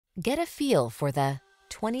Get a feel for the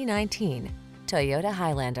 2019 Toyota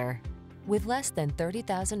Highlander. With less than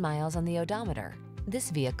 30,000 miles on the odometer,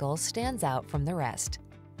 this vehicle stands out from the rest.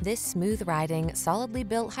 This smooth-riding, solidly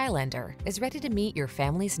built Highlander is ready to meet your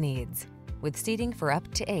family's needs. With seating for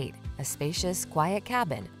up to 8, a spacious, quiet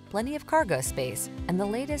cabin, plenty of cargo space, and the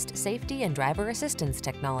latest safety and driver assistance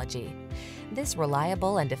technology, this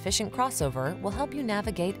reliable and efficient crossover will help you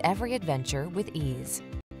navigate every adventure with ease.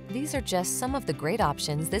 These are just some of the great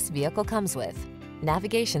options this vehicle comes with: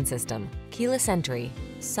 navigation system, keyless entry,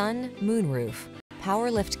 sun, moonroof,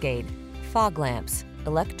 power liftgate, fog lamps,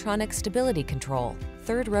 electronic stability control,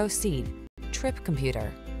 third row seat, trip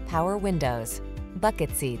computer, power windows,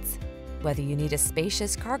 bucket seats. Whether you need a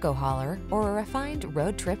spacious cargo hauler or a refined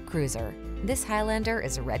road trip cruiser, this Highlander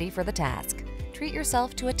is ready for the task. Treat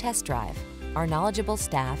yourself to a test drive. Our knowledgeable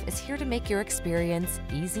staff is here to make your experience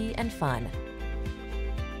easy and fun.